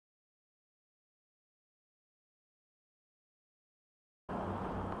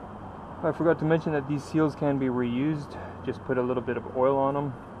I forgot to mention that these seals can be reused. Just put a little bit of oil on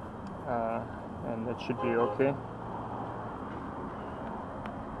them, and that should be okay.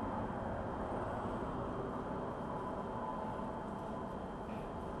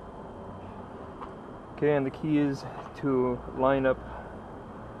 Okay, and the key is to line up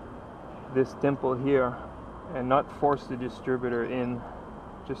this dimple here and not force the distributor in.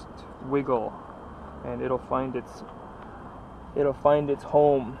 Just wiggle, and it'll find its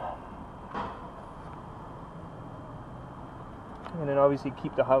home. And then obviously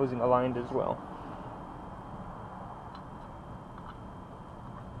keep the housing aligned as well.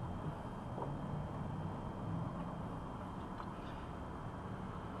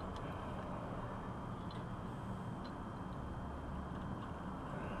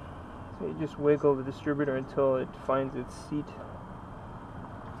 So you just wiggle the distributor until it finds its seat.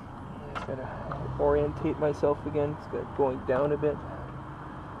 I just gotta orientate myself again. It's going down a bit.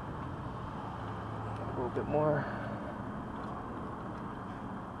 A little bit more.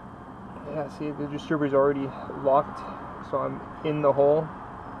 Yeah, see, the distributor's already locked, so I'm in the hole.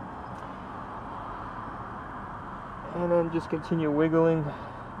 And then just continue wiggling.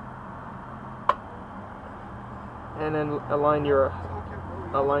 And then align your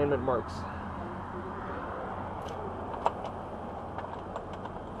alignment marks.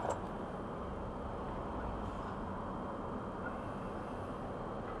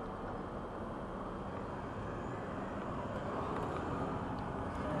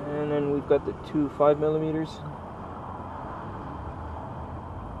 And then we've got the two 5mm.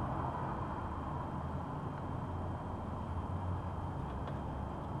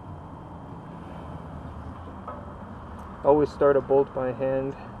 Always start a bolt by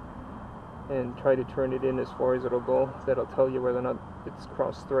hand and try to turn it in as far as it'll go. That'll tell you whether or not it's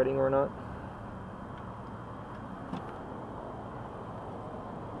cross-threading or not.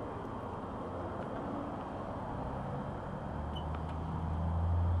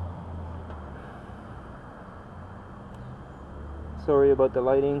 Sorry about the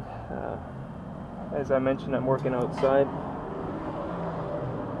lighting. As I mentioned, I'm working outside.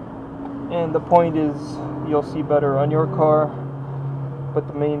 And the point is, you'll see better on your car, but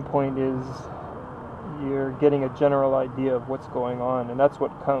the main point is you're getting a general idea of what's going on, and that's what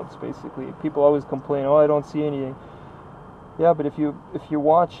counts basically. People always complain, oh, I don't see anything. Yeah, but if you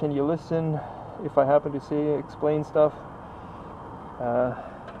watch and you listen, if I happen to explain stuff,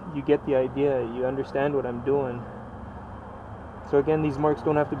 you get the idea, you understand what I'm doing. So again, these marks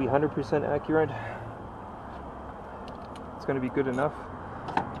don't have to be 100% accurate. It's going to be good enough.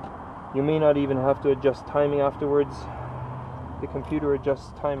 You may not even have to adjust timing afterwards. The computer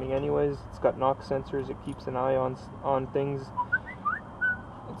adjusts timing anyways. It's got knock sensors. It keeps an eye on things.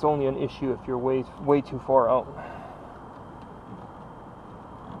 It's only an issue if you're way too far out.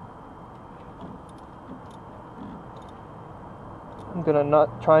 I'm gonna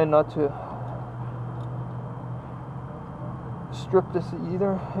try not to strip this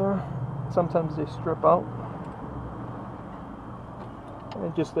either here. Sometimes they strip out.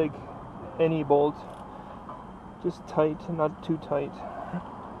 And just like any bolt, just tight, not too tight,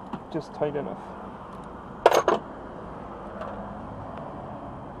 just tight enough.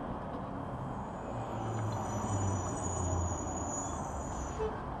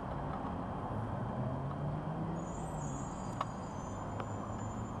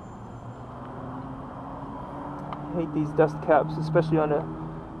 I hate these dust caps, especially on a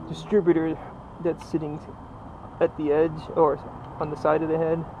distributor that's sitting at the edge or on the side of the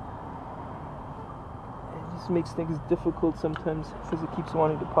head. It just makes things difficult sometimes because it keeps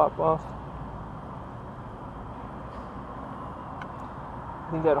wanting to pop off.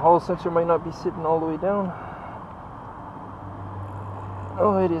 I think that hall sensor might not be sitting all the way down.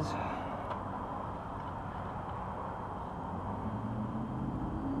 Oh, it is.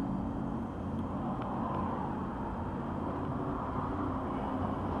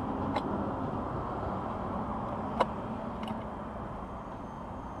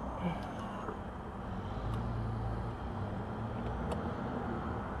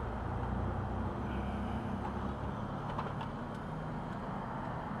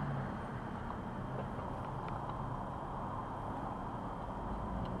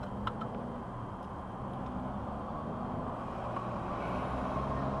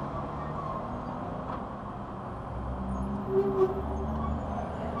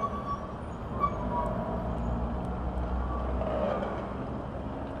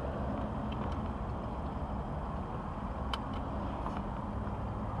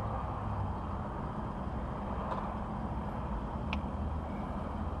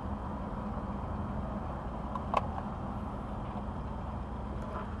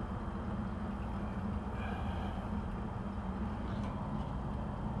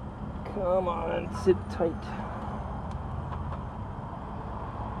 Come on, sit tight.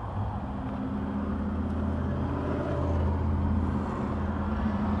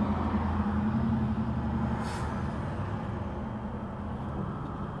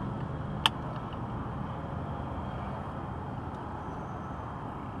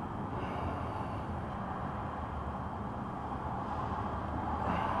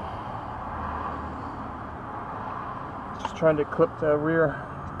 Just trying to clip the rear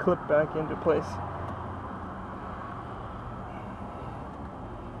clip back into place.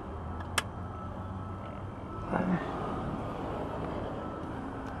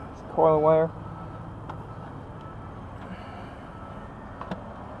 Coil wire.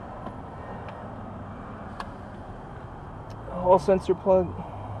 Hall sensor plug.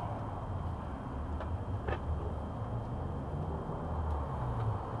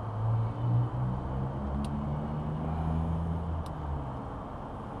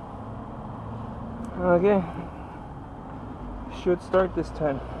 Okay, should start this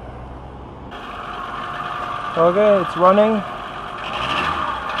time. Okay, it's running.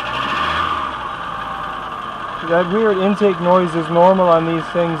 That weird intake noise is normal on these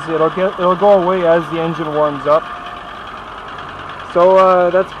things. It'll go away as the engine warms up. So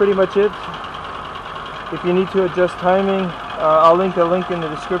that's pretty much it. If you need to adjust timing, I'll link a link in the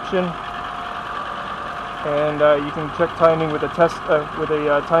description, and you can check timing with a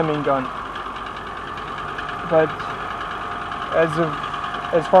timing gun. But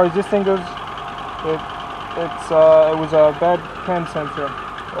as far as this thing goes, it was a bad cam sensor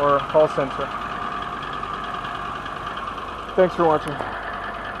or hall sensor. Thanks for watching.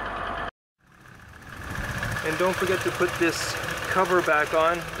 And don't forget to put this cover back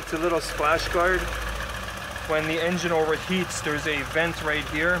on. It's a little splash guard. When the engine overheats, there's a vent right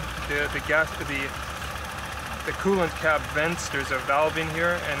here. The coolant cap vents. There's a valve in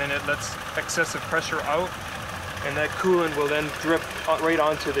here, and then it lets excessive pressure out, and that coolant will then drip right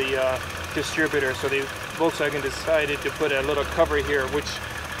onto the distributor. So the Volkswagen decided to put a little cover here, which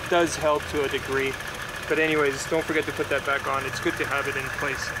does help to a degree. But anyways, don't forget to put that back on. It's good to have it in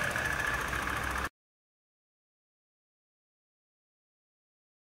place.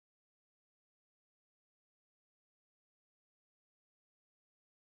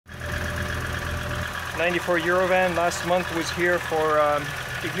 '94 Eurovan last month was here for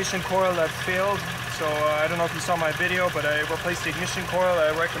ignition coil that failed. So I don't know if you saw my video, but I replaced the ignition coil.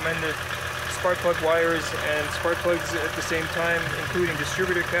 I recommended spark plug wires and spark plugs at the same time, including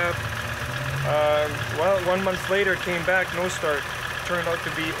distributor cap. Well, 1 month later, came back, no start. Turned out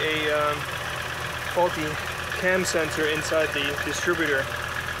to be a faulty cam sensor inside the distributor.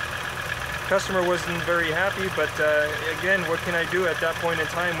 Customer wasn't very happy, but again, what can I do at that point in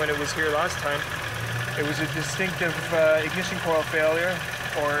time when it was here last time? It was a distinctive ignition coil failure,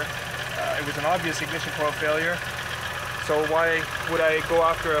 or it was an obvious ignition coil failure. So why would I go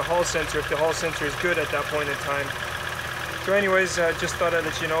after a hall sensor if the hall sensor is good at that point in time? So anyways, just thought I'd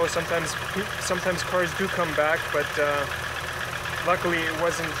let you know, sometimes cars do come back, but luckily it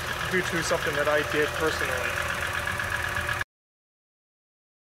wasn't due to something that I did personally.